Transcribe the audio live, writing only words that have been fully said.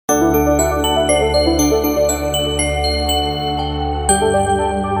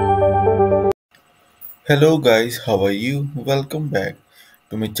Hello guys, how are you? Welcome back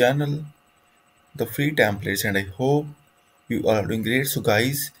to my channel, The Free Templates, and I hope you are doing great. So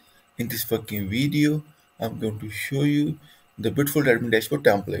guys, in this fucking video, I'm going to show you the beautiful admin dashboard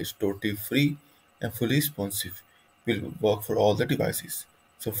templates, totally free and fully responsive. Will work for all the devices.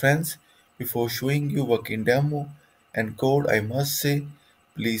 So friends, before showing you working demo and code, I must say,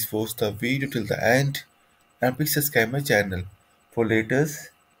 please watch the video till the end and please subscribe my channel for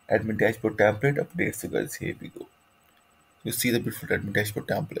latest admin dashboard template updates. So guys, here we go. You see the beautiful admin dashboard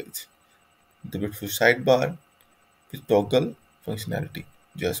templates, the beautiful sidebar with toggle functionality,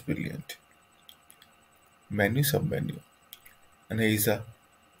 just brilliant. Menu, submenu, and here is a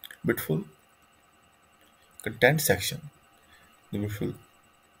beautiful content section, the beautiful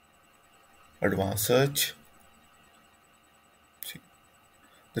advanced search, see,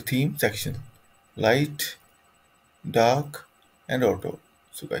 the theme section, light, dark, and auto.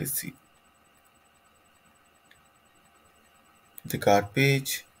 So guys, see the card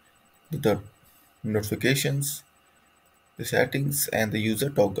page, the notifications, the settings, and the user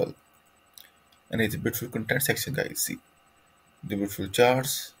toggle. And it's a beautiful content section, guys. See the beautiful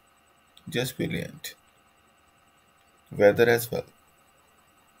charts, just brilliant. Weather as well.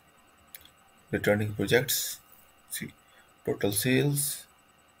 Returning projects. See total sales.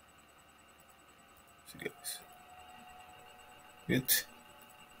 See guys. With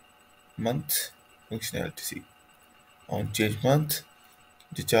month functionality. See on change month,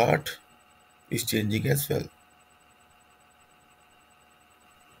 the chart is changing as well.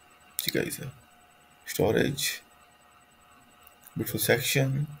 See guys. Storage. Beautiful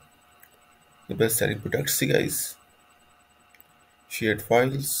section. The best selling products. See guys. Shared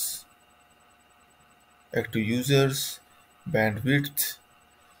files. Active users. Bandwidth.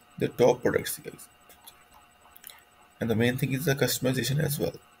 The top products. See guys. And the main thing is the customization as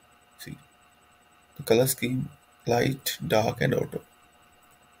well. See the color scheme, light, dark, and auto.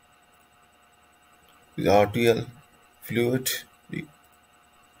 With RTL, fluid, the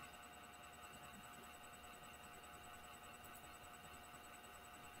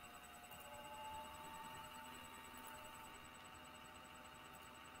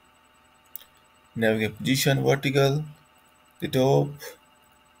navigate position, vertical, the top,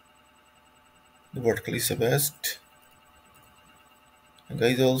 the vertical is the best. And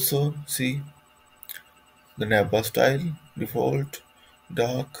guys also see the navbar style, default,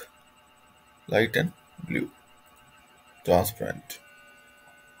 dark, light, and blue, transparent.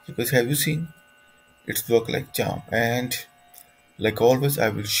 So guys, have you seen? It's work like charm. And like always, I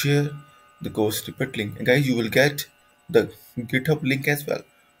will share the code snippet link. And guys, you will get the GitHub link as well,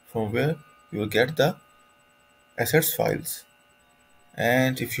 from where you will get the assets files.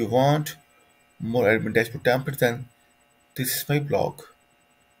 And if you want more admin dashboard templates, then this is my blog.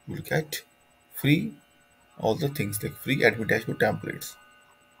 You will get free all the things like free admin dashboard templates.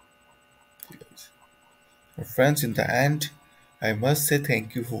 Friends, in the end, I must say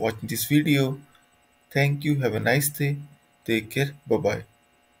thank you for watching this video. Thank you. Have a nice day. Take care. Bye bye.